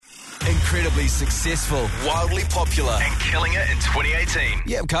incredibly successful, wildly popular, and killing it in 2018.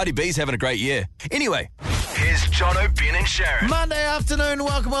 Yeah, Cardi B's having a great year. Anyway, here's Jono, Ben and Sharon. Monday afternoon,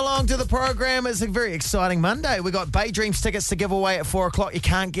 welcome along to the program. It's a very exciting Monday. We got Bay Dreams tickets to give away at 4 o'clock. You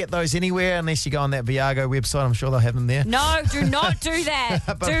can't get those anywhere unless you go on that Viago website. I'm sure they'll have them there. No, do not do that.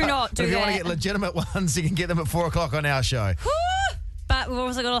 Do not do that. If you want to get legitimate ones, you can get them at 4 o'clock on our show. But we've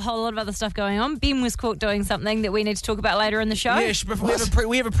also got a whole lot of other stuff going on. Ben was caught doing something that we need to talk about later in the show. Yeah,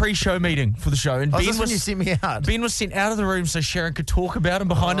 we have a pre-show meeting for the show. And Ben was, you sent me out. Ben was sent out of the room so Sharon could talk about him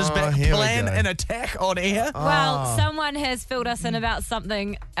behind his back. Plan an attack on air. Well, someone has filled us in about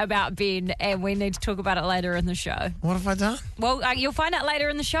something about Ben, and we need to talk about it later in the show. What have I done? Well, you'll find out later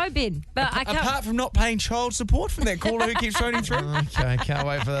in the show, Ben. But I can't. Apart from not paying child support from that caller who keeps phoning through. Okay, can't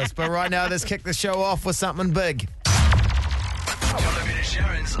wait for this. But right now, let's kick the show off with something big. Jono, Ben and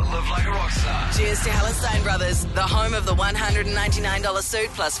Sharon's Live Like a Rockstar. Cheers to Hallenstein Brothers, the home of the $199 suit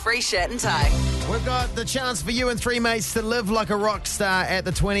plus free shirt and tie. We've got the chance for you and three mates to live like a rock star at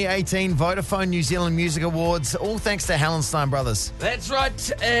the 2018 Vodafone New Zealand Music Awards, all thanks to Hallenstein Brothers. That's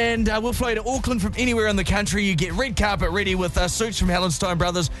right, and we'll fly to Auckland from anywhere in the country. You get red carpet ready with suits from Hallenstein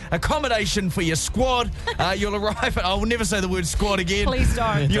Brothers, accommodation for your squad. You'll arrive at, I will never say the word squad again. Please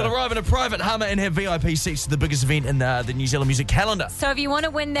don't. You'll arrive in a private Hummer and have VIP seats to the biggest event in the New Zealand music calendar. So if you want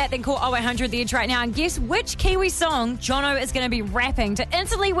to win that, then call 0800 The Edge right now and guess which Kiwi song Jono is going to be rapping to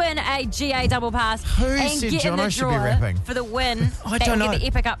instantly win a GA double pass. Who and said get in the Jono should be draw rapping? for the win. I that don't will know. get the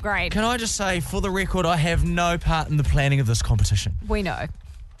epic upgrade. Can I just say, for the record, I have no part in the planning of this competition. We know.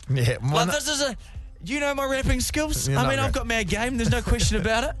 Yeah, Like, this is you know my rapping skills? You're I not mean, I've got mad game, there's no question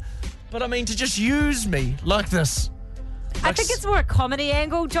about it. But I mean, to just use me like this. I think it's more a comedy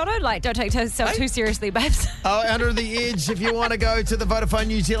angle, Jono. Like, don't take yourself too seriously, babes. Under the Edge, if you want to go to the Vodafone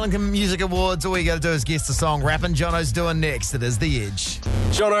New Zealand Music Awards, all you got to do is guess the song Rappin' Jono's doing next. It is The Edge.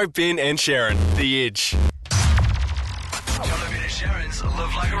 Jono, Ben and Sharon, The Edge. Jono, Ben and Sharon's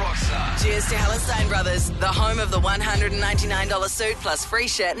Live Like a Rockstar. Cheers to Hallenstein Brothers, the home of the $199 suit plus free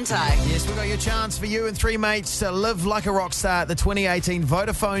shirt and tie. Yes, we've got your chance for you and three mates to live like a rock star at the 2018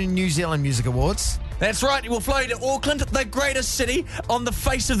 Vodafone New Zealand Music Awards. That's right, we'll fly to Auckland, the greatest city on the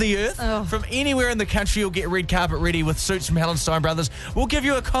face of the earth. Oh. From anywhere in the country, you'll get red carpet ready with suits from Hallenstein Brothers. We'll give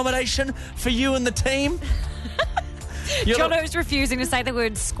you accommodation for you and the team. Jono's refusing to say the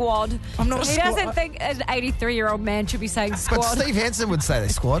word squad. I'm not a He squad. doesn't think an 83-year-old man should be saying But squad. Steve Hansen would say they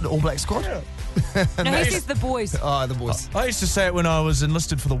squad, all black squad. No, he says the boys. Oh, the boys. I used to say it when I was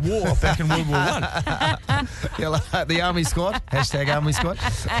enlisted for the war back in World War I. Yeah, like the army squad. Hashtag army squad.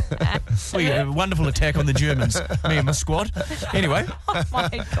 We had a wonderful attack on the Germans, me and my squad. Anyway, Oh my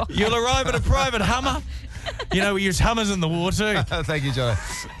God. you'll arrive at a private Hummer. You know, we use Hummers in the war too. Thank you, Jono.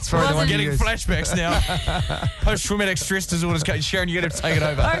 It's probably the one you Getting use. flashbacks now. Post-traumatic stress disorders. Sharon, you're going to take it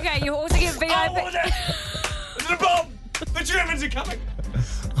over. Okay, you also get VIP. Oh, the bomb! The Germans are coming!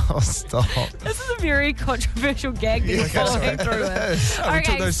 Oh, stop. This is a very controversial gag that you're following through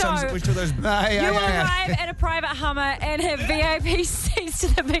with. We took those. You arrive at a private Hummer and have VIP seats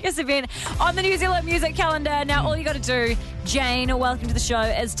to the biggest event on the New Zealand music calendar. Now, all you got to do, Jane, welcome to the show,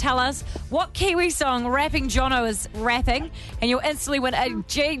 is tell us what Kiwi song Rapping Jono is rapping, and you'll instantly win a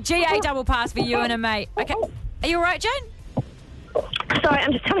GA double pass for you and a mate. Okay, are you all right, Jane? Sorry,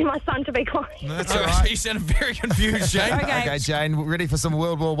 I'm just telling my son to be quiet. That's Oh, all right. you sound very confused, Jane. Okay. Okay, Jane, ready for some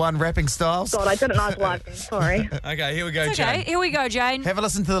World War I rapping styles? God, I didn't know I was live then. Sorry. Okay, here we go, It's okay, Jane. here we go, Jane. Have a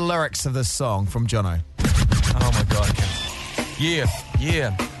listen to the lyrics of this song from Jono. Oh my God.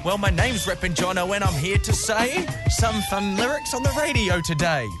 Yeah. Well, my name's Rappin' Jono, and I'm here to say some fun lyrics on the radio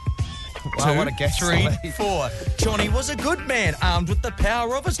today. Wow, what a guess. 3, 4. Johnny was a good man, armed with the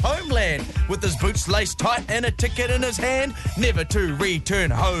power of his homeland, with his boots laced tight and a ticket in his hand, never to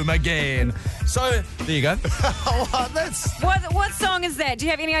return home again. So there you go. Oh, that's... What song is that? Do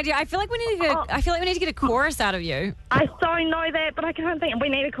you have any idea? I feel like we need to get. I feel like we need to get a chorus out of you. I so know that, but I can't think. We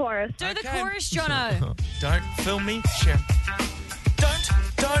need a chorus. Do the Okay. chorus, Jono. Don't film me, Sharon.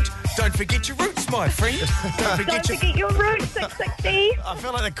 Don't forget your roots, my friend. Don't forget Don't forget your roots, 660. I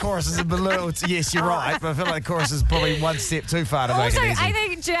feel like the chorus is a little... Yes, you're right, but I feel like the chorus is probably one step too far to make Also, it easy. I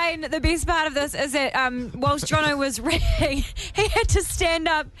think, Jane, the best part of this is that whilst Jono was rapping, he had to stand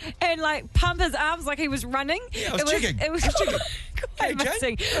up and like pump his arms like he was running. I was jigging. It was jigging. quite Hey, Jane.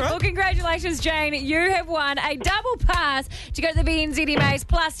 amazing. All right. Well, congratulations, Jane. You have won a double pass to go to the BNZ Maze.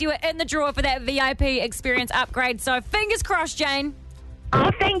 Plus, you are in the draw for that VIP experience upgrade. So, fingers crossed, Jane. Oh,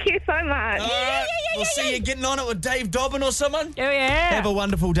 thank you so much. All right, we'll see you getting on it with Dave Dobbin or someone. Oh, yeah. Have a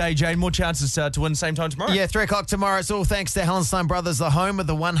wonderful day, Jane. More chances to win same time tomorrow. Yeah, 3 o'clock tomorrow. It's all thanks to Hallenstein Brothers, the home of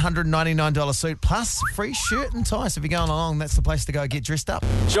the $199 suit, plus free shirt and tie. So if you're going along, that's the place to go get dressed up.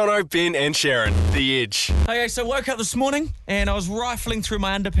 Jono, Ben and Sharon, The Edge. Okay, so woke up this morning and I was rifling through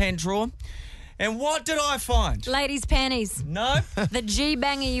my underpant drawer. And what did I find? Ladies' panties. No. The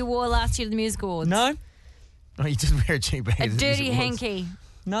G-banger you wore last year at the Music Awards. No. Oh, you didn't wear a G-bag. A dirty hanky.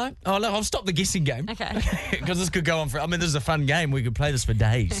 No. Oh, look, I'll stop the guessing game. Okay. Because this could go on for... I mean, this is a fun game. We could play this for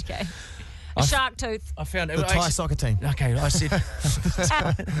days. Okay. A shark tooth. I found... The Thai soccer team. Okay, I said...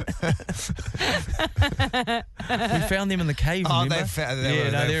 we found them in the cave, remember?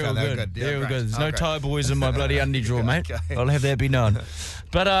 They're all good. Yeah, They're all great. good. There's no Okay. Thai boys in my bloody undie drawer, mate. Okay. I'll have that be known.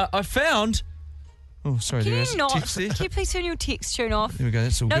 But I found... Oh, sorry, Can there you is not? text there. Can you please turn your text tune off? There we go,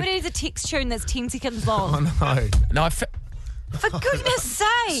 that's all Nobody good. needs a text tune that's 10 seconds long. No. No, For goodness sake.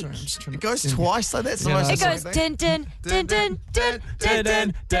 Sorry, I'm just trying It to... goes twice, like that's the Yeah, most no, It goes exciting thing. dun dun dun dun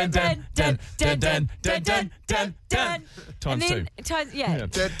dun dun dun dun dun dun dun dun dun dun. Times two. Yeah.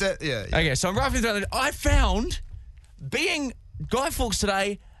 Yeah. Okay, so I'm rifling through. I found, being Guy Fawkes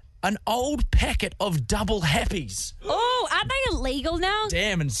today, an old packet of double happies. Oh, aren't they illegal now?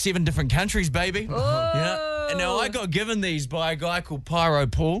 Damn, in 7 different countries, baby. Oh. Yeah. And now I got given these by a guy called Pyro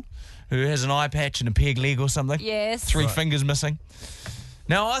Paul, who has an eye patch and a peg leg or something. Yes. 3 fingers missing.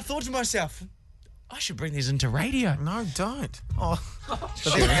 Now I thought to myself, I should bring these into radio. No, don't. Oh.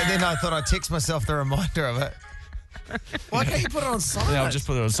 And then I thought I'd text myself the reminder of it. Why can't you put it on silent? Yeah, I'll just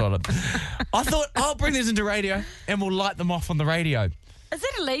put it on silent. I thought I'll bring these into radio and we'll light them off on the radio. Is it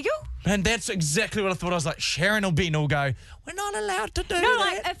illegal? And that's exactly what I thought. I was like, Sharon or Ben will go, we're not allowed to do No,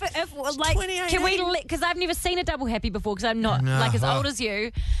 that. like if like, 2018. can we? Because I've never seen a double happy before. Because I'm not like as old as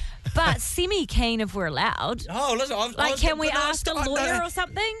you, but semi keen if we're allowed. Oh, listen, Like, can we ask a lawyer or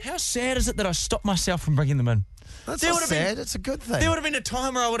something? How sad is it that I stopped myself from bringing them in? That's There not would've been- sad. It's a good thing. There would have been a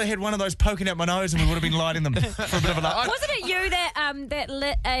time where I would have had one of those poking out my nose and we would have been lighting them for a bit of a laugh. Wasn't it you that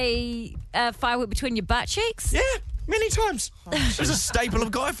lit a firework between your butt cheeks? Yeah, many times. It was a staple of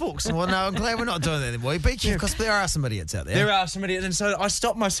Guy Fawkes. Well, no, I'm glad we're not doing that anymore. Be careful, because there are some idiots out there. There are some idiots, and so I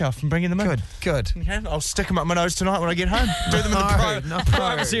stopped myself from bringing them in. Good. Okay, I'll stick them up my nose tonight when I get home. Do them in the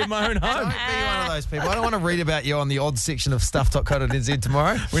privacy of my own home. Don't be one of those people. I don't want to read about you on the odd section of stuff.co.nz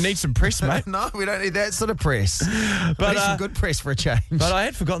tomorrow. We need some press, mate. No, we don't need that sort of press. But, We need some good press for a change. But I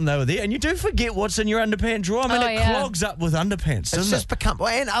had forgotten they were there, and you do forget what's in your underpants drawer. I mean, Oh, it yeah. clogs up with underpants, It's doesn't just become, well,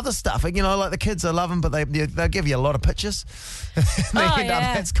 and other stuff. You know, like the kids, I love them, but they'll give you a lot of pictures.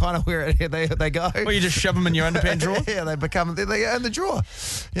 yeah. That's kind of where they go. Well, you just shove them in your underpants drawer? Yeah, they go in the drawer.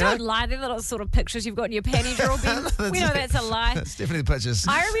 You Don't know? lie. They're little sort of pictures you've got in your panty drawer, Ben. We know that's a lie. That's definitely the pictures.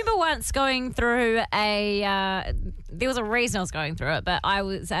 I remember once going through there was a reason I was going through it, but I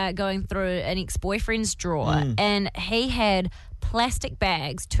was going through an ex-boyfriend's drawer and he had plastic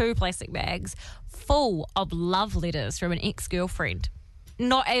bags, 2 plastic bags, full of love letters from an ex-girlfriend.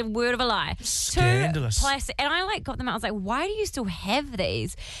 Not a word of a lie. Scandalous. 2 plastic, and I got them out. I was like, why do you still have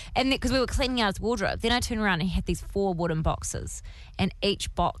these? And because we were cleaning out his wardrobe, then I turned around and he had these 4 wooden boxes, and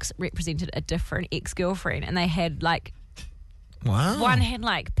each box represented a different ex-girlfriend, and they had like Wow. one had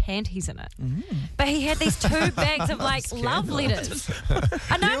like panties in it, but he had these 2 bags of like love letters.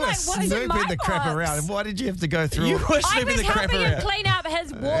 And I'm like, what is in my snooping the crap box? around. Why did you have to go through You all were I snooping was the crap helping him around. clean up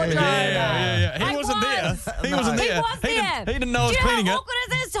his wardrobe. Yeah. He I wasn't there. was. He wasn't He there. was there. He didn't know I was Do you cleaning know it. how awkward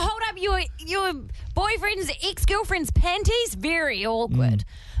it is to hold up your boyfriend's ex-girlfriend's panties? Very awkward.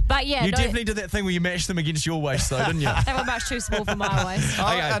 But yeah, You no, definitely did that thing where you matched them against your waist, though, didn't you? they were much too small for my waist.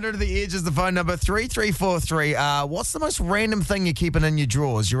 Under the edge is the phone number 3343. What's the most random thing you're keeping in your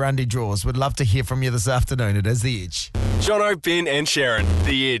drawers, your undie drawers? We'd love to hear from you this afternoon. It is the edge. Jono, Ben and Sharon,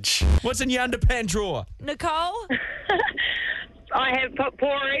 The Edge. What's in your underpant drawer? Nicole? I have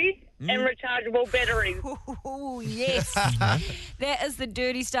potpourri and rechargeable batteries. Oh, yes. That is the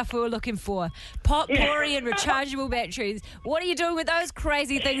dirty stuff we were looking for. Potpourri and rechargeable batteries. What are you doing with those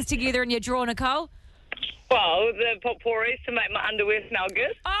crazy things together in your drawer, Nicole? Well, the potpourri is to make my underwear smell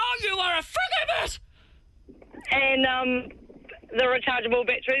good. Oh, you are a friggin' bit! And the rechargeable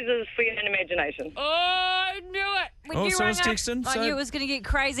batteries is for your own imagination. Oh, I knew it. When Oh, you someone's rang up, texting, I so- knew it was going to get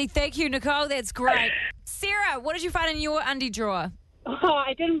crazy. Thank you, Nicole. That's great. Sarah, what did you find in your undie drawer? Oh,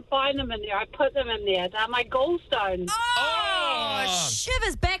 I didn't find them in there. I put them in there. They're my gallstones. Oh,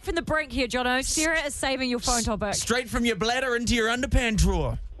 shivers back from the brink here, Jono. Sarah is saving your phone topic. Straight from your bladder into your underpant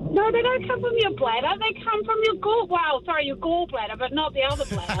drawer. No, they don't come from your bladder. They come from your your gallbladder, but not the other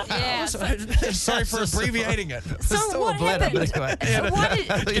bladder. Yeah. Sorry for abbreviating it. So what happened? Why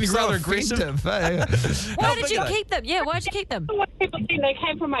Getting rather aggressive. did you keep them? Yeah, why did you keep them? What people think they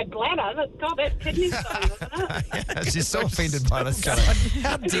came from my bladder. That's kidney stone, isn't it? She's so offended by this, Jono.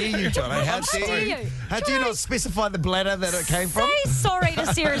 How dare you, Jono? How dare you? How do you not specify the bladder that it came from? Say sorry to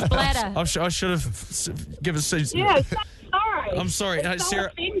Sarah's bladder. I should have given Susan. Yeah, sorry. I'm sorry. It's No, so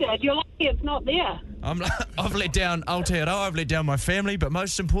Sarah, offended. You're lucky it's not there. I've let down, I'll tell you, I've let down my family, but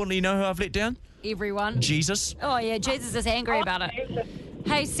most importantly, you know who I've let down? Everyone. Jesus. Oh, yeah, Jesus is angry about it.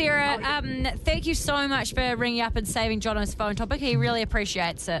 Hey, Sarah, thank you so much for ringing up and saving Jono's phone topic. He really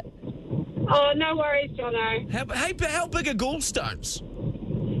appreciates it. Oh, no worries, Jono. How big are gallstones?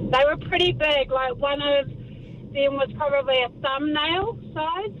 They were pretty big. Like, one of them was probably a thumbnail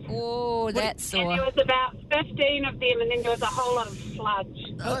size. Oh, that's And sore. there was about 15 of them, and then there was a whole lot of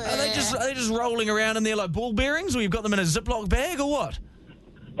sludge. Are they just rolling around in there like ball bearings, or you've got them in a Ziploc bag, or what?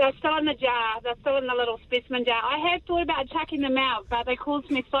 They're still in the jar. They're still in the little specimen jar. I have thought about chucking them out, but they cause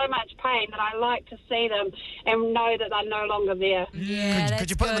me so much pain that I like to see them and know that they're no longer there. Yeah, Could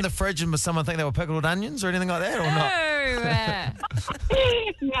you put them in the fridge and would someone think they were pickled onions or anything like that, or not?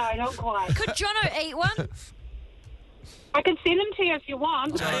 No. No, not quite. Could Jono eat one? I can send them to you if you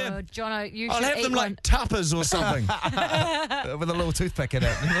want. Oh, Jono, you should I'll have eat them one. like tappers or something. With a little toothpick in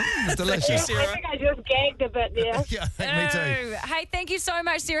it. It's delicious. I think I just gagged a bit there. Yeah, I think me too. Oh, hey, thank you so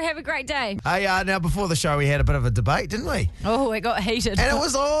much, Sarah. Have a great day. Hey, now before the show, we had a bit of a debate, didn't we? Oh, it got heated. And it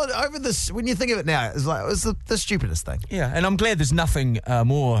was all over this. When you think of it now, it was the stupidest thing. Yeah, and I'm glad there's nothing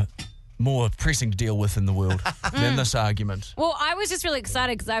more pressing to deal with in the world than this argument. Well, I was just really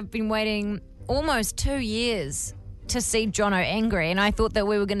excited because I've been waiting almost 2 years to see Jono angry, and I thought that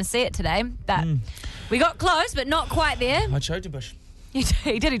we were going to see it today, but we got close, but not quite there. I choked a bush. He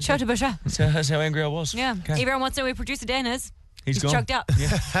did. He choked a bush. That's how angry I was. Yeah. Okay. Everyone wants to know where producer Dan is. He's gone. choked up.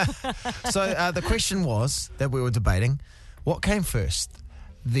 Yeah. So the question was that we were debating, what came first?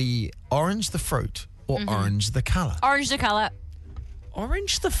 The orange, the fruit, or orange, the colour? Orange the colour.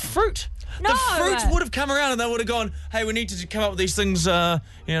 Orange, the fruit. No. The fruit would have come around and they would have gone, hey, we need to come up with these things,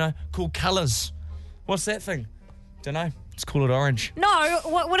 called colours. What's that thing? Don't know. Let's call it orange. No,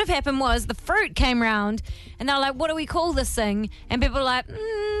 what would have happened was the fruit came round and they were like, what do we call this thing? And people were like, I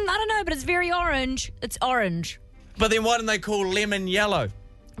don't know, but it's very orange. It's orange. But then why didn't they call lemon yellow?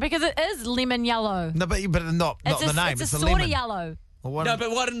 Because it is lemon yellow. No, but not the name. It's It's a the sort lemon. of yellow. Well, what No, but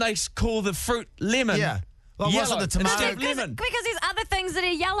why didn't they call the fruit lemon? Yeah. Well, Yellow wasn't the tomato instead of lemon? Because there's other things that are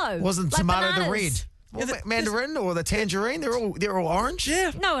yellow. wasn't like tomato bananas. the red? Well, mandarin or the tangerine, they're all orange.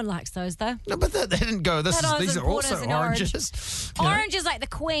 Yeah. No one likes those though. No, but they didn't go. That was These are important also in orange. oranges. You know? Orange is like the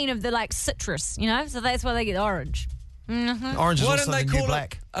queen of the citrus, so that's why they get orange. Orange is Why also didn't they the new call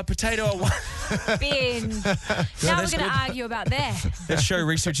black. it a potato or one? Ben, now we're that's going to good. argue about that. That show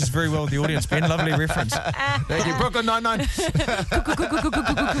researches very well with the audience, Ben. Lovely reference. Thank you. Brooklyn 99.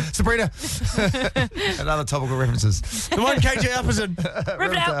 Sabrina. And other topical references. The one KJ Uppers in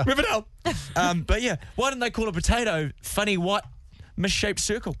Riverdale. Riverdale. But yeah, why didn't they call a potato funny white misshaped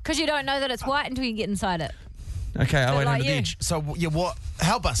circle? Because you don't know that it's white until you get inside it. Okay, I went like under the you. edge. So, yeah, what?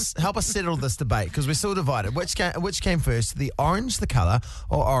 Help us settle this debate because we're still divided. Which came first, the orange, the colour,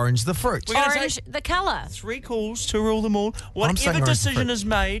 or orange, the fruit? We're gonna Orange, the colour. 3 calls to rule them all. saying Whatever orange decision fruit. is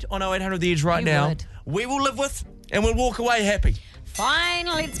made on 0800 The Edge right You now, would. we will live with and we'll walk away happy. Fine,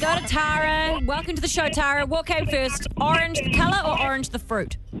 let's go to Tara. Welcome to the show, Tara. What came first, orange the colour or orange the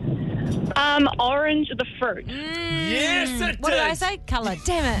fruit? Orange the fruit. Yes, it What did I say? Colour.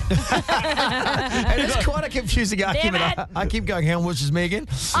 Damn it. And it's quite a confusing argument. it. I keep going, hell, which is me again.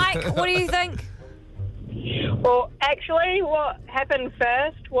 Ike, what do you think? Well, actually, what happened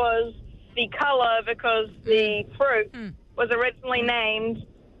first was the colour because the fruit was originally named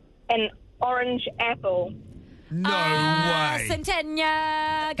an orange apple. No way.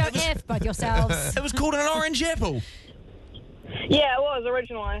 Centennia. Go F both yourselves. It was called an orange apple. Yeah, it was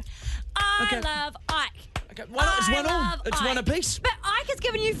originally. I love Ike. Okay, why not? It's I one all. love It's one Ike. apiece. But Ike has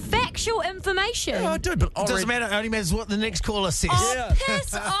given you factual information. Yeah, I do, but It doesn't orange. matter. It only matters what the next caller says. Oh, Yeah.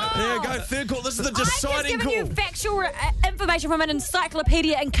 piss off. There you go, third call. This is the Ike has deciding given you call. factual information from an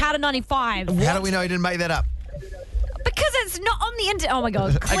encyclopedia in Carter 95. How do we know he didn't make that up? Because it's not on the internet. Oh my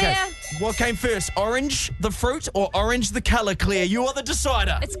God. Claire, Okay, what came first? Orange, the fruit, or orange, the colour, Claire? You are the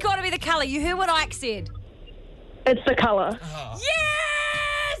decider. it's got to be the colour. You heard what Ike said. It's the colour.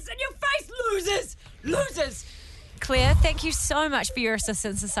 Yes! And your face loses. Losers. Claire, thank you so much for your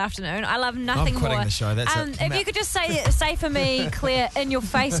assistance this afternoon. I love nothing quitting more. the show. That's it. If you could just say for me, Claire, in your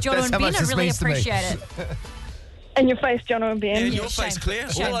face, John That's and how Ben, much I this really means to me. appreciate it. In your face, Jono and Ben. In your face, Claire.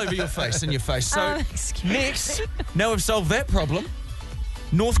 All over your face, in your face. So next, now we've solved that problem,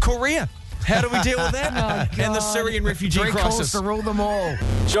 North Korea. How do we deal with that? And the Syrian refugee crisis. To rule them all.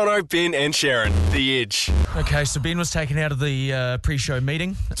 Jono, Ben and Sharon, The Edge. Okay, so Ben was taken out of the pre-show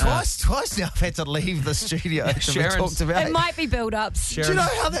meeting. Twice now I've had to leave the studio to be talked about. It might be build-ups. Do you know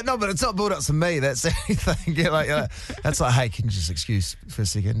how that? No, but it's not build-ups for me. That's anything. That's like, hey, can you just excuse for a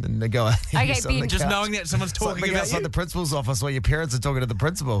second and go out? Okay, Ben. Just knowing that someone's talking about outside you. the principal's office where your parents are talking to the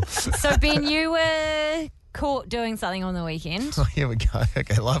principal. So, Ben, you were caught doing something on the weekend. Oh, here we go.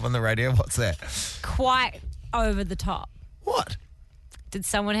 Okay, live on the radio. What's that? Quite over the top. What? Did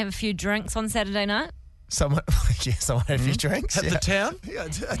someone have a few drinks on Saturday night? Someone had a few drinks. At the town? Yeah,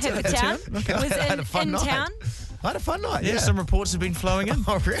 Hit the town? Okay. Was I had a in fun night. town? I had a fun night. Yeah, some reports have been flowing in.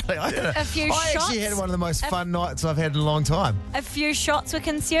 Oh, really? A few I shots? actually had one of the most fun nights I've had in a long time. A few shots were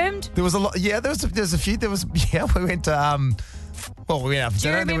consumed? There was a lot. Yeah, there was a few. We went to we went out for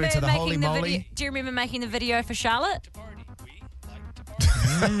dinner. Then we went to the Holy Moly. Do you remember making the video for Charlotte?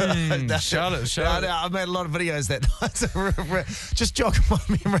 Charlotte. I made a lot of videos that night. Just jogging my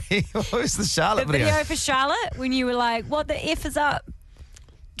memory. What was the Charlotte The video for Charlotte when you were like, what the F is up?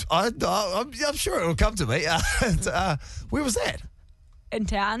 I'm sure it will come to me. Where was that? In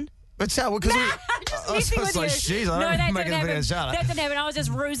town. But Charlotte, because I'm just messing with you. Jeez, No, I that don't make didn't a video happen. of Charlotte. That didn't happen. I was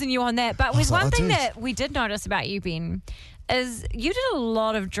just rusing you on that. But there's one thing that we did notice about you, Ben, is you did a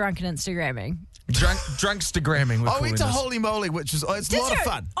lot of drunken Instagramming. Drunkstagramming. I went to Holy Moly, which was it's a lot of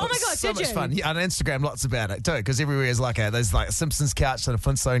fun. Oh my It's God, so did much you? fun. Yeah, on Instagram, lots about it too, because everywhere is like there's like a Simpsons couch and a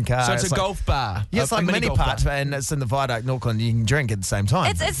Flintstone car. So it's a golf bar. Yeah, it's like a mini part, and it's in the viaduct in Auckland. You can drink at the same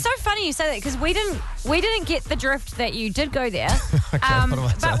time. It's so funny you say that because we didn't get the drift that you did go there. what am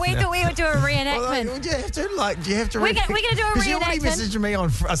I But we saying thought we would do a Well, reenactment. do you have to? We're gonna do a Because you already reenactment. messaged me on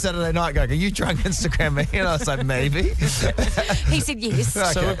a Saturday night going, "Are you drunk Instagram me?" And I was like, "Maybe." He said yes.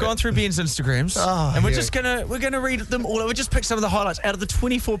 So we've gone through Ben's Instagrams, and we're gonna read them all. We just picked some of the highlights out of the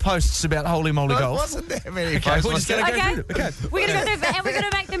 24 posts about Holy Moly It golf. wasn't that many. Okay, we're just gonna go Okay. through them. Okay, We're gonna go through and we're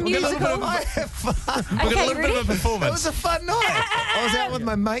gonna make them musical. I had fun. we've got a Okay, little bit of a It performance. was a fun night. I was out with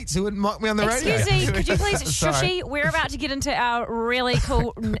my mates who wouldn't mock me on the radio. Excuse me, could you please Sorry. shushy? We're about to get into our really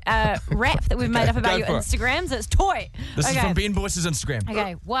cool rap that we've made up about go your for it. Instagrams. It's toy. This is Okay. from Ben Boyce's Instagram.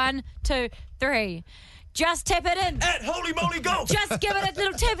 Okay, 1, 2, 3. Just tap it in. At Holy Moly Golf. Just give it a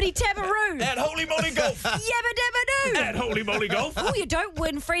little tappity tapperoo. At Holy Moly Golf. Yabba dabba doo. At Holy Moly Golf. Oh, you don't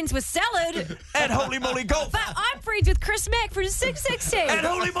win friends with salad. At Holy Moly Golf. But I'm friends with Chris Mack from 660. At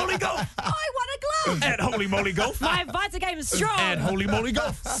Holy Moly Golf. I won a glove. At Holy Moly Golf. My Vita game is strong. At Holy Moly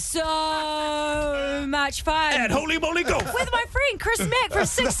Golf. So much fun. At Holy Moly Golf. With my friend Chris Mack from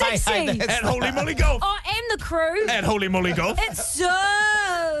 660. At Holy Moly Golf. Oh, and the crew. At Holy Moly Golf. It's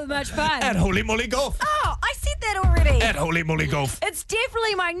so much fun. At Holy Moly Golf. Oh, I said that already. At Holy Moly Golf. It's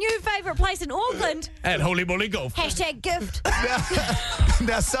definitely my new favourite place in Auckland. At Holy Moly Golf. Hashtag gift.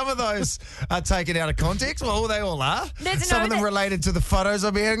 Now, some of those are taken out of context. Well, they all are. Some of them that- related to the photos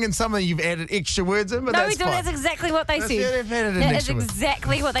I'm wearing, and some of you've added extra words in, but No, that's we don't. fine. That's exactly what they That's- said. yeah, they've added in That is extra words.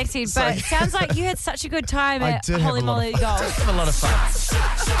 exactly what they said. So- But it sounds like you had such a good time I at did have Holy a lot Moly of fun. Golf. Have a lot of fun.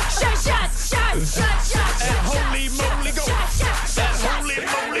 Shut. At Holy Moly Golf. At Holy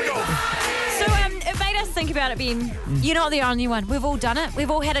Moly Golf. So it made us think about it, Ben. You're not the only one. We've all done it. We've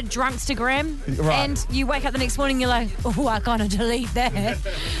all had a drunkstagram. Right. And you wake up the next morning, you're like, oh, I gotta delete that.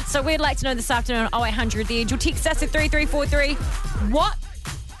 So we'd like to know this afternoon on 0800 The Edge. You'll text us at 3343. What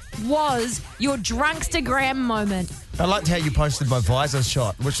was your drunkstagram moment? I liked how you posted my visor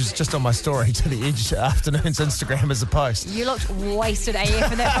shot, which was just on my story to the Edge Afternoons Instagram as a post. You looked wasted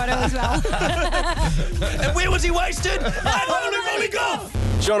AF in that photo as well. And where was he wasted? At Holy Moly Golf.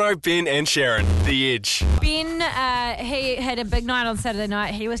 Jono, Ben and Sharon, The Edge. Ben, he had a big night on Saturday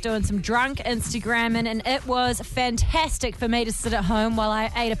night. He was doing some drunk Instagramming, and it was fantastic for me to sit at home while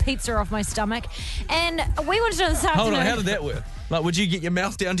I ate a pizza off my stomach. And we wanted to know this afternoon. Hold on, how did that work? Like, would you get your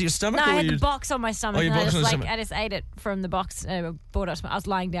mouth down to your stomach? No, or I had you... the box on my stomach, Oh, your and box on the stomach. I just ate it from the box. Brought it. I was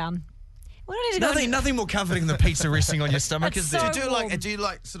lying down. We don't need to go. Nothing more comforting than pizza resting on your stomach, That's is there? so- Do you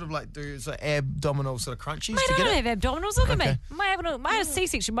do sort of abdominal sort of crunchies Mate, to I get don't it? have abdominals. Look at me. Okay. I had a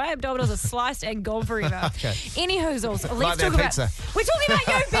C-section. My abdominals are sliced and gone forever. Okay. Any hoozles. Let's Like that talk about. pizza. We're talking about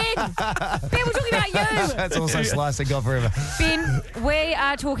you, Ben. Ben, we're talking about you. That's also sliced and gone forever. Ben, we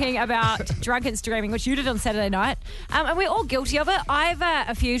are talking about drunk Instagramming, which you did on Saturday night, and we're all guilty of it. I've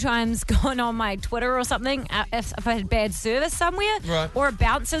a few times gone on my Twitter or something if I had bad service somewhere, Right. or a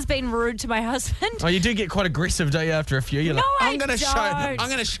bouncer's been rude to my husband. Oh, you do get quite aggressive day after a few. You're No, like, I I'm going to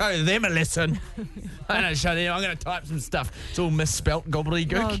don't. show them a lesson. I know, Shani, I'm going to type some stuff. It's all misspelt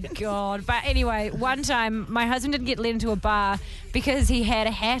gobbledygook. Oh, God. But anyway, one time my husband didn't get let into a bar because he had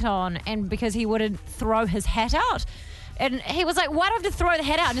a hat on and because he wouldn't throw his hat out. And he was like, why do I have to throw the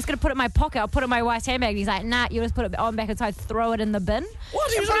hat out? I'm just going to put it in my pocket. I'll put it in my wife's handbag. And he's like, nah, you just put it on back inside, throw it in the bin.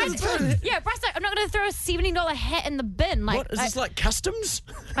 What? He was on the bin? Yeah, Bryce's like, I'm not going to throw a $70 hat in the bin. Like, What? Is this like customs?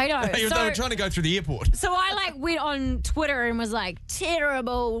 I know. They So- were trying to go through the airport. So I went on Twitter and was like,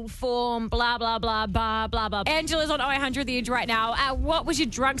 terrible form, blah, blah, blah, blah, blah, blah. Angela's on 0800 The Edge right now. What was your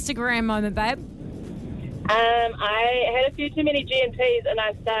drunkstagram moment, babe? I had a few too many G&Ts and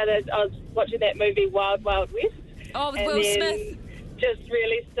I was watching that movie Wild Wild West. Oh, with and Will then Smith. just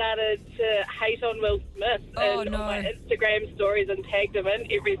really started to hate on Will Smith Oh, and no. on my Instagram stories and tagged him in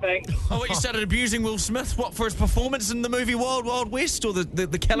everything. Oh, what, you started abusing Will Smith? What, for his performance in the movie Wild Wild West or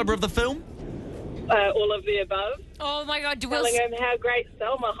the calibre of the film? All of the above. Oh, my God. Telling him how great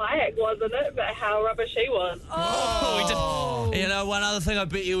Selma Hayek was in it, but how rubbish he was. Oh, he did. You know, one other thing, I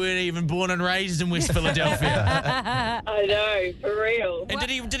bet you weren't even born and raised in West Philadelphia. I know, for real. And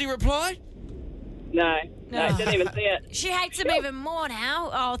did he reply? No, I didn't even see it. She hates him even more now.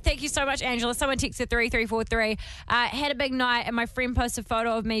 Oh, thank you so much, Angela. Someone texted 3343. Had a big night, and my friend posted a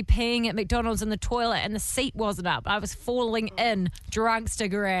photo of me peeing at McDonald's in the toilet, and the seat wasn't up. I was falling in.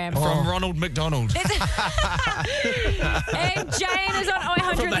 Drunkstagram. From Ronald McDonald. And Jane is on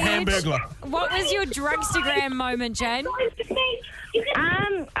 0800 From the The Edge. Hamburglar. What was your drunkstagram moment, Jane? All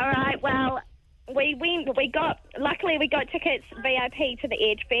right. Well, luckily we got tickets VIP to the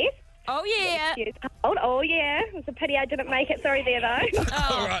Edge Fest. Oh, yeah. Oh yeah. It's a pity I didn't make it. Sorry there though.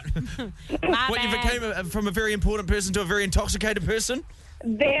 All right. My What, you bad. became from a very important person to a very intoxicated person?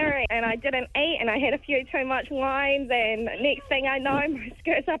 Very. And I didn't eat, and I had a few too much wines, and next thing I know, my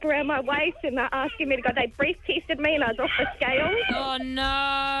skirt's up around my waist, and they're asking me to go. They breath tested me, and I was off the scale. Oh, no.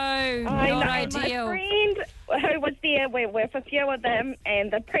 I Not know. ideal. My friend who was there, we're with a few of them,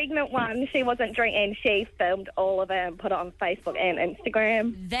 and the pregnant one, she wasn't drinking, and she filmed all of it and put it on Facebook and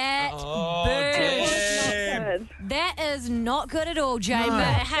Instagram. That Oh, burst. damn. That is not good at all, Jane. No. But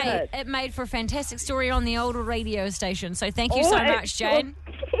hey, Good. it made for a fantastic story on the old radio station. So thank you Oh, so it's- much, Jane.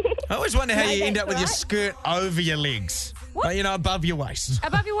 I always wonder how you end up with your right. skirt over your legs. What? Like, above your waist.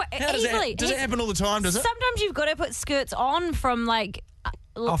 Above your How does easily. that, does it happen all the time, does it? Sometimes you've got to put skirts on from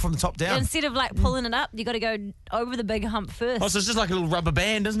From the top down. instead of pulling it up. You got to go over the big hump first. Oh, so it's just like a little rubber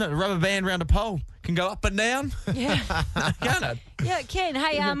band, isn't it? A rubber band around a pole. Can go up and down. Yeah, Can't it? yeah, it can.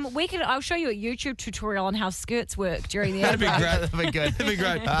 Hey, I'll show you a YouTube tutorial on how skirts work during the That'd be great. That'd be good. That'd be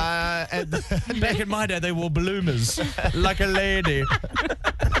great. And Back in my day, they wore bloomers like a lady.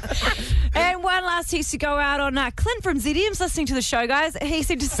 And one last text to go out on Clint from ZDM's listening to the show, guys. He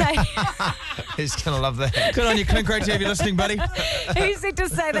said to say he's going to love that. Good on you, Clint. Great to have you listening, buddy. he said to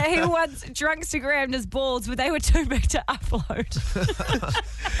say that he once drunkstagrammed his balls, but they were too big to upload.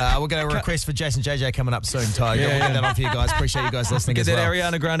 We're going to request for Jason JJ coming up soon, Ty. Yeah, We'll yeah. get that on for you guys. Appreciate you guys listening Get as that well.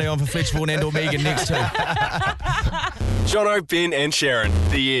 Ariana Grande on for Fletch Vaughan and or Megan next too. Jono, Ben and Sharon,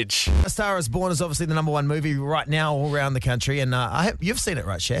 The Edge. A Star is Born is obviously the number one movie right now all around the country, and you've seen it,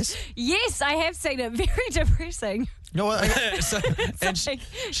 right, Shaz? Yes, I have seen it. Very depressing. No, And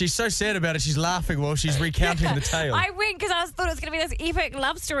she's so sad about it. She's laughing while she's recounting the tale. I went because I thought it was going to be this epic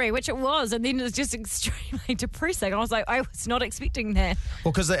love story, which it was, and then it was just extremely depressing. I was like, I was not expecting that.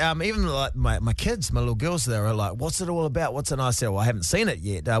 well, because even like my kids, my little girls, they were like, "What's it all about? What's it?" And I said, "Well, I haven't seen it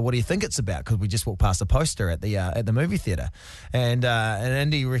yet. What do you think it's about?" Because we just walked past the poster at the movie theatre, and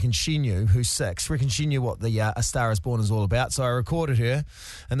Andy reckons she knew, who's 6, reckons she knew what the A Star is Born is all about. So I recorded her,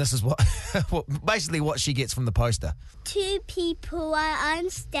 and this is what basically what she gets from the poster. 2 people are on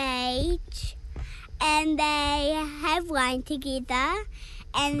stage and they have wine together.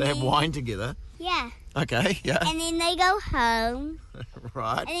 And They have wine together. Yeah. Okay, yeah, And then they go home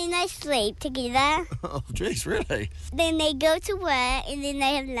right. and then they sleep together. Oh, jeez, really? Then they go to work and then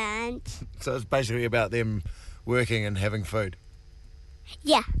they have lunch. So it's basically about them working and having food.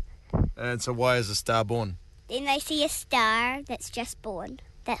 Yeah. And so why is a star born? Then they see a star that's just born.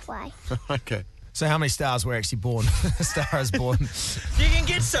 That's why. Okay. So how many stars were actually born? A Star is Born. You can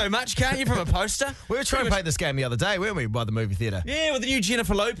get so much, can't you, from a poster? We were trying to play this game the other day, weren't we, by the movie theatre? Yeah, with the new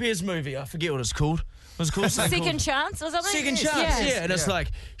Jennifer Lopez movie. I forget what it's called. It was called something Second called chance or something? Second Chance, yeah. And it's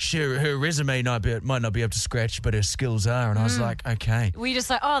like, sure, her resume might not be up to scratch, but her skills are. And I was like, okay. We just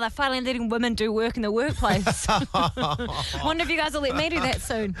like, oh, they're finally letting women do work in the workplace. Wonder if you guys will let me do that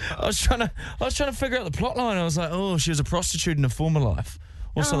soon. I was trying to figure out the plot line. I was like, oh, she was a prostitute in a former life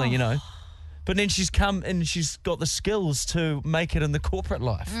or something, you know. But then she's come and she's got the skills to make it in the corporate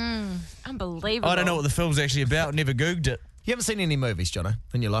life. Unbelievable. I don't know what the film's actually about. Never Googled it. You haven't seen any movies, Jono,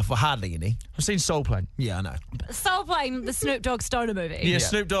 in your life? Well, hardly any. I've seen Soul Plane. Yeah, I know. Soul Plane, the Snoop Dogg stoner movie. Yeah,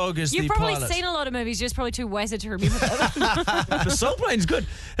 Snoop Dogg is You've the probably pilot. seen a lot of movies, you're just probably too wasted to remember them. But Soul Plane's good.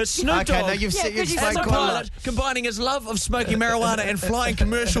 It's Snoop Dogg now you've Yeah, 'cause you as said a pilot, combining his love of smoking marijuana and flying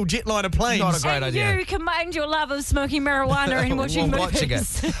commercial jetliner planes. Not a great And idea. you combined your love of smoking marijuana and watching Well, movies. watching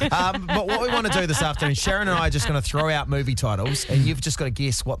it. But what we want to do this afternoon, Sharon and I are just going to throw out movie titles, and you've just got to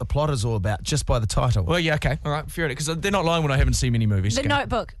guess what the plot is all about just by the title. Well, yeah, okay. All right, fair enough. Because they're not lying when I haven't seen many movies. The Okay.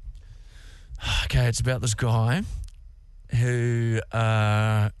 Notebook. Okay, it's about this guy who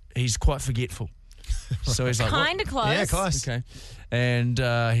he's quite forgetful. So he's like, what? Kind of close. Yeah, close. Okay. And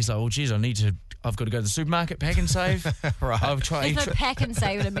he's like, well, geez, I've got to go to the supermarket, pack and save. Right. I've tried. There's no pack and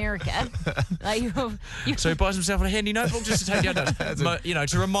save in America. Like So he buys himself a handy notebook just to take down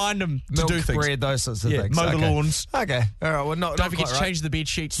notes. To remind him Milk, to do things. bread, those sorts of things. Mow the Okay. lawns. Okay. All right. Well, not Don't forget quite to right. change the bed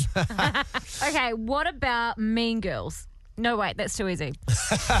sheets. Okay, what about Mean Girls? No, wait, that's too easy. Okay,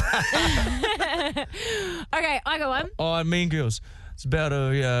 I got one. Oh, Mean Girls. It's about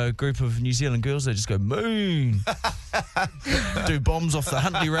a group of New Zealand girls that just go, moon. Do bombs off the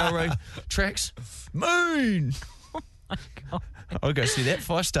Huntley Railroad tracks. Moon. Oh my God. I'll go see that.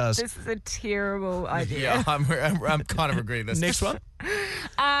 5 stars. This is a terrible idea. Yeah, I'm kind of agreeing with this. Next one.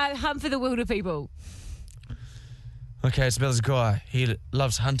 Hunt for the Wilder People. Okay, it's about this guy. He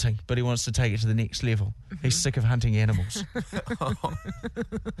loves hunting, but he wants to take it to the next level. He's sick of hunting animals.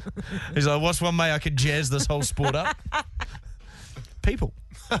 He's like, what's one way I could jazz this whole sport up? People.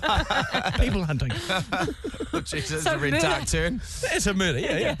 People hunting. Jeez, that's So a very murder. dark turn. It's a murder,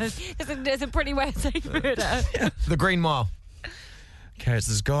 yeah. It's a pretty way to say murder. The Green Mile. Okay, it's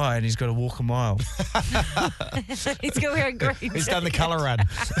this guy, and he's got to walk a mile. He's going wearing green. He's done the colour run.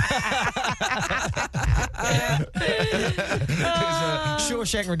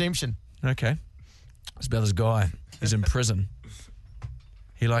 Shawshank Redemption. Okay. It's about this guy. He's in prison.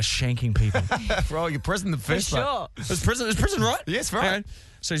 He likes shanking people. Well, you're prison the For first one. sure. Is prison right? Yes, right. Okay.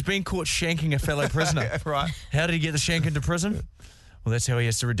 So he's being caught shanking a fellow prisoner. Right. How did he get the shank into prison? Well, that's how he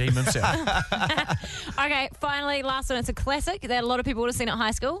has to redeem himself. Okay, finally, last one. It's a classic that a lot of people would have seen at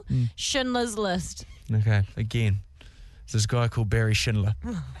high school. Schindler's List. Okay, again. It's this guy called Barry Schindler.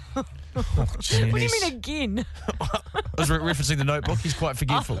 What do you mean again? I was referencing the Notebook. He's quite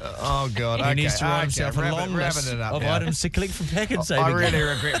forgetful. Oh, God. He needs to write himself a long list of items to collect from Pack and Save. I really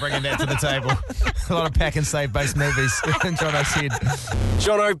regret bringing that to the table. A lot of pack and save based movies in Jono's head.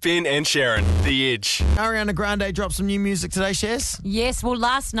 Jono, Ben and Sharon, The Edge. Ariana Grande dropped some new music today, Shaz. Yes, well,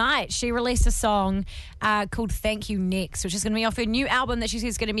 last night she released a song called Thank You Next, which is going to be off her new album that she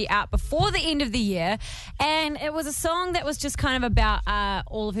says is going to be out before the end of the year. And it was a song that was just kind of about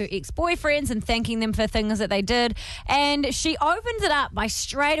all of her ex-boyfriends and thanking them for things that they did. And she opened it up by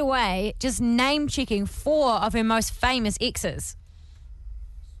straight away just name-checking 4 of her most famous exes.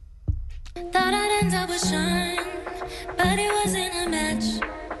 Thought I'd end up with Sean, but it wasn't a match.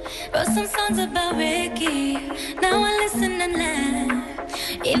 Wrote some songs about Ricky, now I listen and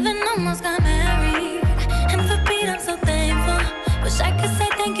laugh. Even almost got married, and for Pete I'm so thankful. Wish I could say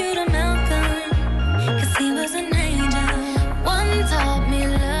thank you to Malcolm, cause he was an angel. One taught me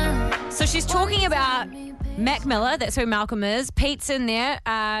love. So she's talking about Mac Miller, that's who Malcolm is. Pete's in there.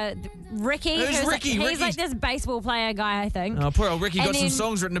 Ricky. Who's Ricky? He's Ricky's- like this baseball player guy, I think. Oh, poor old Ricky And got some then-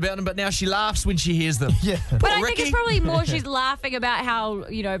 songs written about him, but now she laughs when she hears them. Yeah. But I think Ricky. it's probably more she's laughing about how,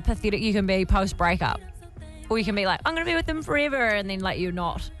 pathetic you can be post-breakup. Or you can be like, I'm going to be with him forever, and then, you're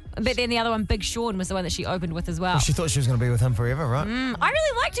not. But then the other one, Big Sean, was the one that she opened with as well. She thought she was going to be with him forever, right? I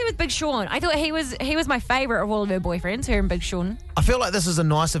really liked her with Big Sean. I thought he was my favourite of all of her boyfriends, her and Big Sean. I feel like this is a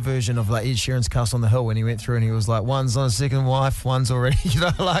nicer version of Ed Sheeran's Castle on the Hill when he went through and he was like, one's on a second wife, one's already, Ed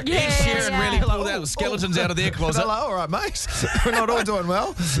Sheeran Yeah. really pulled out the skeletons out of their closet. They're like, all right, mate, we're not all doing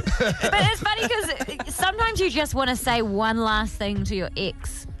well. But it's funny because sometimes you just want to say one last thing to your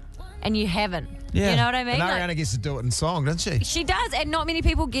ex and you haven't. Yeah. You know what I mean? And Ariana gets to do it in song, doesn't she? She does, and not many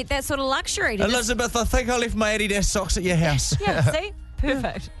people get that sort of luxury. To just, Elizabeth, I think I left my Adidas socks at your house. yeah, see?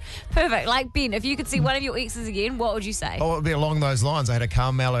 Perfect. Like, Ben, if you could see one of your exes again, what would you say? Oh, it would be along those lines. I had a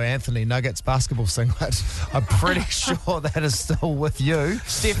Carmelo Anthony Nuggets basketball singlet. I'm pretty sure that is still with you.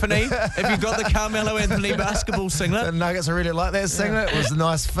 Stephanie, have you got the Carmelo Anthony basketball The singlet? Nuggets are really like that singlet. It was a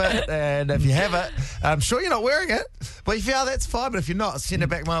nice fit. And if you have it, I'm sure you're not wearing it. But if you are, that's fine. But if you're not, send it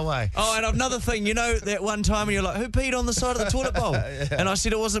back my way. Oh, and another thing, that one time when you're like, who peed on the side of the toilet bowl? And I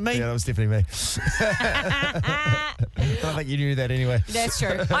said it wasn't me. Yeah, that was definitely me. I don't think you knew that anyway. That's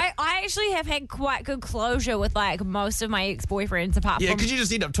true. I actually have had quite good closure with most of my ex-boyfriends apart Yeah, from... because you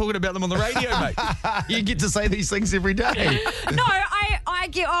just end up talking about them on the radio, mate. You get to say these things every day. No, I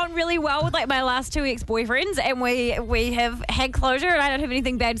get on really well with like my last 2 ex-boyfriends, and we have had closure, and I don't have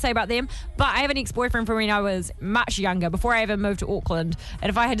anything bad to say about them. But I have an ex-boyfriend from when I was much younger, before I ever moved to Auckland. And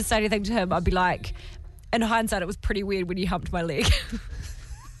if I had to say anything to him, I'd be like, in hindsight, it was pretty weird when you humped my leg.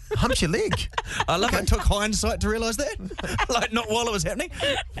 Humped your leg? I love it took hindsight to realise that. Like, not while it was happening.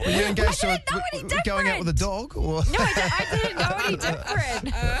 Were you engaged I didn't know any different. going out with a dog? Or? No, I didn't know any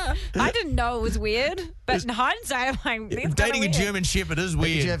different. I didn't know it was weird, but in hindsight, I'm like, Dating a German Shepherd is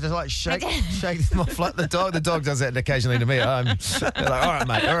weird. Did you have to like shake them off like the dog? The dog does that occasionally to me. I'm like, all right,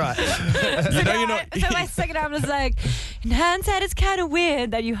 mate, all right. So my second album was like, in hindsight, it's kind of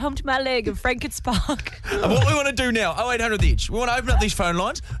weird that you humped my leg and Frank could spark. What we want to do now, 0800 The Edge, we want to open up these phone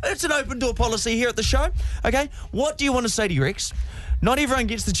lines. It's an open door policy here at the show. Okay, what do you want to say to your ex? Not everyone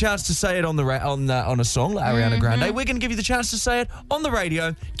gets the chance to say it on a song like Ariana Grande. We're going to give you the chance to say it on the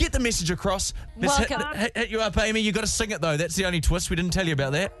radio. Get the message across. Let's hit you up, Amy. You got to sing it though. That's the only twist. We didn't tell you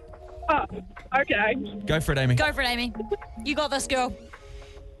about that. Oh, okay. Go for it, Amy. Go for it, Amy. You got this, girl.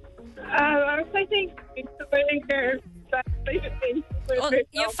 I was thinking it's a learning curve.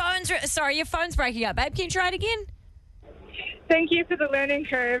 Your phone's breaking up, babe. Can you try it again? Thank you for the learning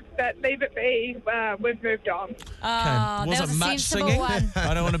curve, but leave it be. We've moved on. Oh, that was a much sensible singing. one.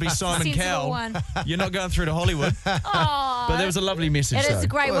 I don't want to be Simon Sensible Cowell. one. You're not going through to Hollywood. Oh, But there was a lovely message. it is a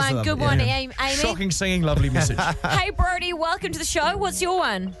great one. Good one, Amy. Shocking singing, lovely message. Hey, Brody, welcome to the show. What's your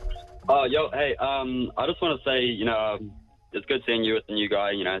one? Oh, hey, I just want to say, it's good seeing you with the new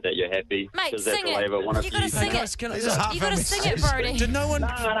guy, that you're happy. Mate, that's sing all I it. ever want You to got to see. sing it. You got to sing it, Brody. Did no one... No,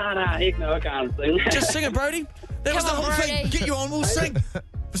 heck no, I can't sing. Just sing it, Brody. That was the whole thing. Get you on, we'll sing.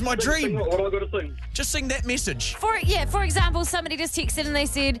 It was my dream. What do I got to sing? Just sing that message. For example, somebody just texted and they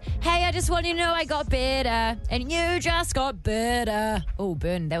said, hey, I just want you to know I got better, and you just got better. Oh,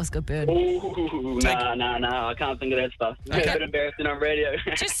 burn. That was good, burn. Ooh, nah, I can't think of that stuff. It's a bit embarrassing on radio.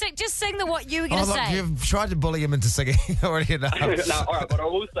 Just sing what you were going to say. You've tried to bully him into singing already enough. No, all right, but I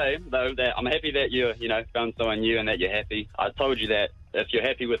will say, though, that I'm happy that you found someone new and that you're happy. I told you that if you're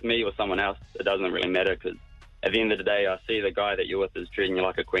happy with me or someone else, it doesn't really matter because at the end of the day, I see the guy that you're with is treating you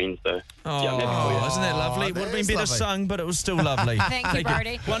like a queen, so... Oh, yeah, isn't that lovely? It would have been better sung, but it was still lovely. Thank you,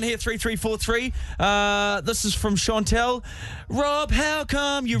 Brody. One here, 3343. This is from Chantel. Rob, how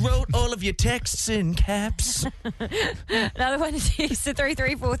come you wrote all of your texts in caps? Another one is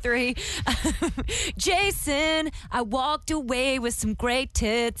 3343. Jason, I walked away with some great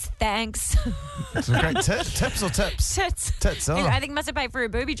tits. Thanks. Some great tips or tips? Tits. Oh. I think must have paid for a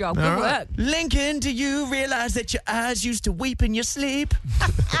booby job. Good work. Lincoln, do you realize that your eyes used to weep in your sleep?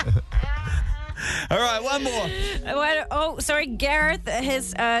 All right, one more. Sorry, Gareth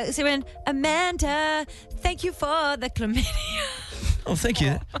has said, Amanda, thank you for the chlamydia. Oh, thank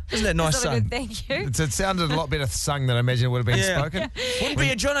you. Isn't that nice sung? Thank you. It sounded a lot better sung than I imagine it would have been spoken. Wouldn't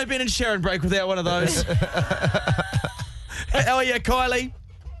be a Jono, Ben and Sharon break without one of those. How are you, Kylie?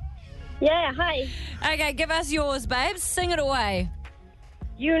 Yeah, hi. Okay, give us yours, babes. Sing it away.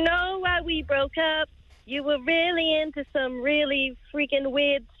 You know why we broke up? You were really into some really freaking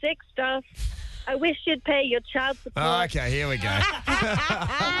weird sick stuff. I wish you'd pay your child support. Okay, here we go.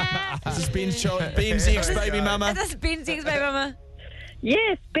 This is Ben's ex-baby mama. This is Ben's ex-baby mama.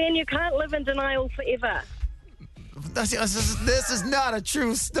 Yes, Ben, you can't live in denial forever. This is not a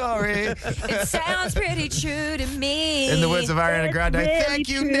true story. It sounds pretty true to me. In the words of Ariana Grande, really thank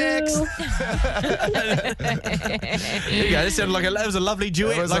you, true. next. There you go. This sounded like it was a lovely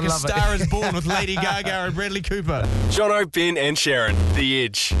duet, like A Star Is Born with Lady Gaga and Bradley Cooper. Jono, Ben and Sharon, The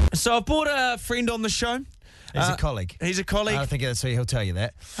Edge. So I've brought a friend on the show. He's a colleague. He's a colleague. I don't think that's he'll tell you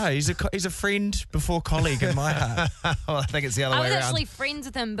that. Hey, he's a friend before colleague in my heart. Well, I think it's the other I way was around. actually friends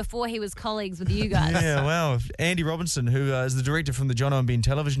with him before he was colleagues with you guys. Yeah, wow. Andy Robinson, who is the director from the Jono and Ben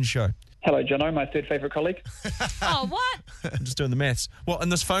television show. Hello, Jono, my third favourite colleague. Oh, what? I'm just doing the maths. What, in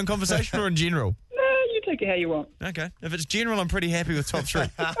this phone conversation or in general? No, you take it how you want. Okay. If it's general, I'm pretty happy with top three.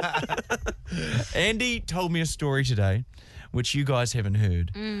 Andy told me a story today, which you guys haven't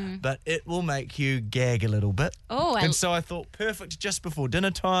heard, but it will make you gag a little bit. Oh, and so I thought, perfect just before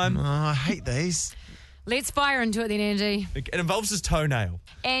dinner time. Oh, I hate these. Let's fire into it then, Andy. It involves his toenail.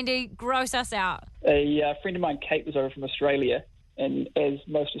 Andy, gross us out. A friend of mine, Kate, was over from Australia, and as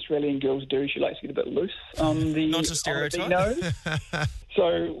most Australian girls do, she likes to get a bit loose on the Not a stereotype. nose.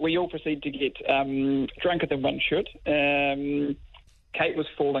 So we all proceed to get drunker than one should. Kate was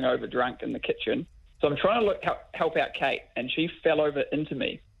falling over drunk in the kitchen. So I'm trying to help out Kate, and she fell over into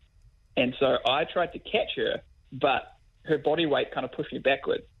me. And so I tried to catch her, but her body weight kind of pushed me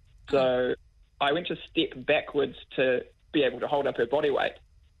backwards. So I went to step backwards to be able to hold up her body weight.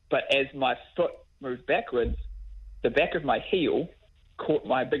 But as my foot moved backwards, the back of my heel caught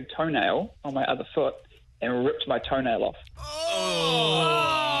my big toenail on my other foot and ripped my toenail off. Oh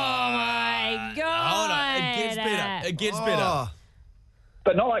my God. Hold on. It gets better.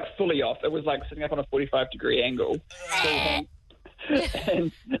 But not like fully off. It was like sitting up on a 45-degree angle.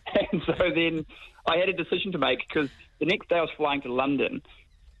 and so then I had a decision to make because the next day I was flying to London.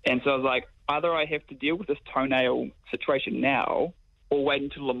 And so I was like, either I have to deal with this toenail situation now or wait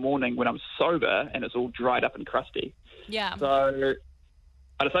until the morning when I'm sober and it's all dried up and crusty. Yeah. So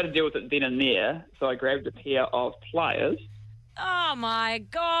I decided to deal with it then and there. So I grabbed a pair of pliers. Oh, my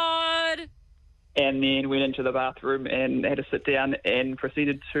God. And then went into the bathroom and had to sit down and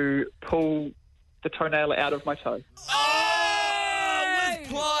proceeded to pull the toenail out of my toe. Oh, with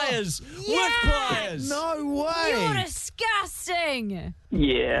pliers. With pliers. No way. You're disgusting.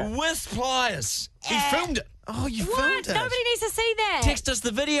 Yeah. With pliers. He filmed it. Oh, you What? filmed it. Nobody needs to see that. Text us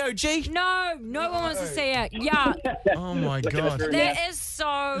the video, G. No one wants to see it. Yeah. Oh, my God. That is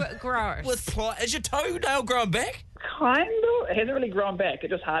so gross. With pliers. Is your toenail growing back? Kind of. It hasn't really grown back. It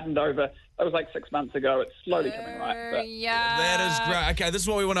just hardened over. It was like 6 months ago. It's slowly coming right. But Yeah. That is great. Okay, this is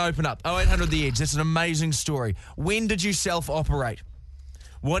what we want to open up. 0800 The Edge. That's an amazing story. When did you self-operate?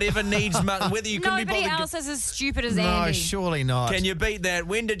 Whatever needs money, whether you can be Nobody bothered. else is as stupid as No, Andy. surely not. Can you beat that?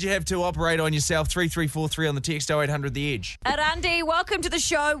 When did you have to operate on yourself? 3343 on the text 0800 The Edge. Arandi, welcome to the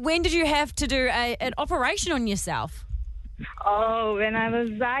show. When did you have to do an operation on yourself? Oh, when I was,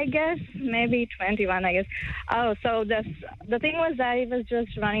 I guess, maybe 21, I guess. Oh, so the thing was I was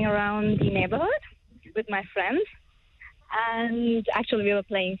just running around the neighborhood with my friends. And actually we were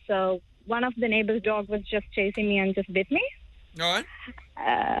playing. So one of the neighbor's dog was just chasing me and just bit me. All right.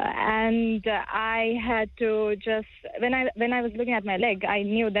 And I had to just, when I was looking at my leg, I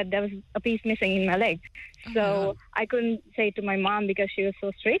knew that there was a piece missing in my leg. So I couldn't say it to my mom because she was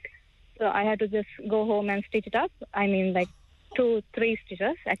so strict. So I had to just go home and stitch it up. I mean, like 2-3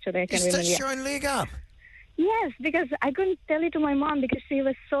 stitches, actually. I can You remember. stitched your own leg up. Yes, because I couldn't tell it to my mom because she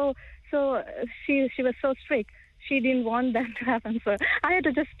was she was so strict. She didn't want that to happen, so I had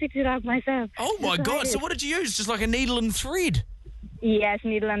to just stitch it up myself. Oh, my That's what I God. did. So what did you use? Just like a needle and thread? Yes,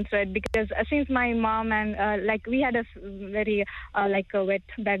 needle and thread, because since my mom and we had a very a wet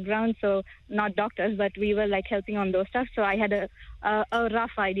background, so not doctors, but we were like helping on those stuff. So I had a rough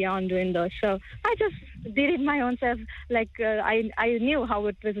idea on doing those. So I just did it my own self. I knew how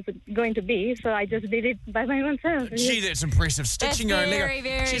it was going to be, so I just did it by my own self. Gee, that's impressive. Stitching your own leg. very,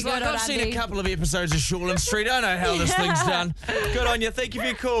 very She's good, like, I've seen a Andy. couple of episodes of Shortland Street. I know how this thing's done. Good on you. Thank you for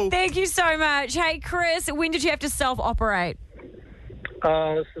your call. Thank you so much. Hey, Chris, when did you have to self-operate?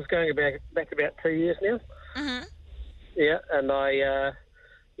 This is going back about 2 years now. Mm-hmm. Yeah, and I'd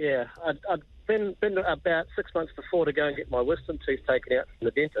been about 6 months before to go and get my wisdom tooth taken out from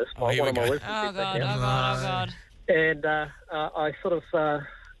the dentist. Oh, here one we of my go. wisdom Oh, teeth God, taken oh, out. God, oh, God. And I sort of,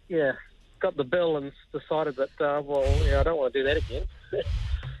 got the bill and decided that, I don't want to do that again.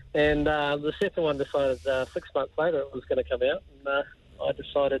 And the second one decided 6 months later it was going to come out, and I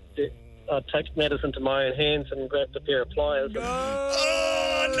decided I'd take matters into my own hands and grabbed a pair of pliers.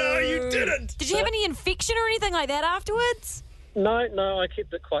 Oh, no, you didn't. Did you have any infection or anything like that afterwards? No, I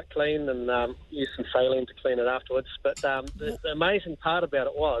kept it quite clean and used some saline to clean it afterwards. But the amazing part about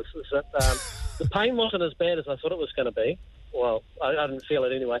it is that the pain wasn't as bad as I thought it was going to be. Well, I didn't feel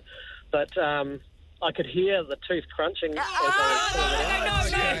it anyway. But I could hear the tooth crunching as I was pulling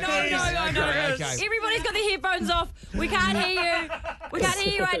it out. No. Okay. Everybody's got their headphones off. We can't hear you. We can't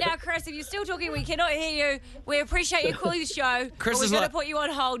hear you right now, Chris. If you're still talking, we cannot hear you. We appreciate you calling the show. Chris but is we're going like- to put you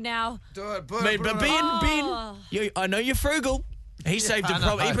on hold now. Do it, But Ben, I know you're frugal. He saved a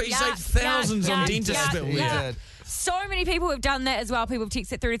problem. He saved thousands on dentist bills. Yeah. So many people have done that as well. People have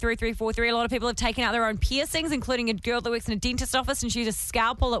texted 33343. A lot of people have taken out their own piercings, including a girl that works in a dentist office and she used a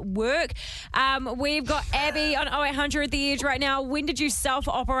scalpel at work. We've got Abby on 0800 at the Edge right now. When did you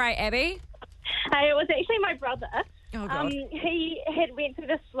self-operate, Abby? It was actually my brother. Oh, God. He had went through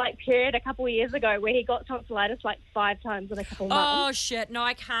this period a couple of years ago where he got tonsillitis 5 times in a couple of months. Oh, shit. No,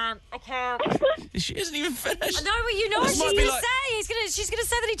 I can't. She isn't even finished. No, but you know what This she's might going be to like- say. She's going to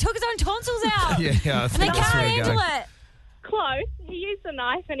say that he took his own tonsils out. Yeah, I And they think can't that's where we're handle going. it. Close. He used a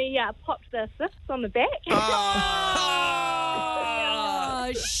knife and he popped the cysts on the back.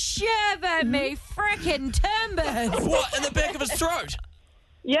 Oh, shiver me frickin' timbers. What, in the back of his throat?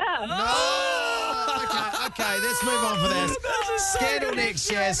 Yeah. Okay, let's move on for this. Scandal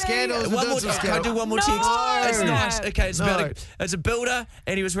next, yeah. Scandals. One more. Can I do one more text? No. It's nice. Okay, it's No. about it's a builder,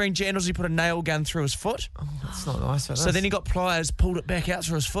 and he was wearing jandals. He put a nail gun through his foot. That's not nice. So then he got pliers, pulled it back out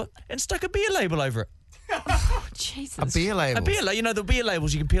through his foot, and stuck a beer label over it. Jesus. A beer label. A beer label. You know, the beer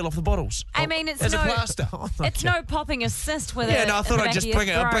labels you can peel off the bottles. I mean, it's As no a plaster. It's no popping assist with it. Yeah, no, I thought I'd just bring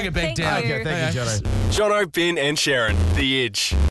it back down. Okay, thank you, Jono. Jono, Ben and Sharon, The Edge.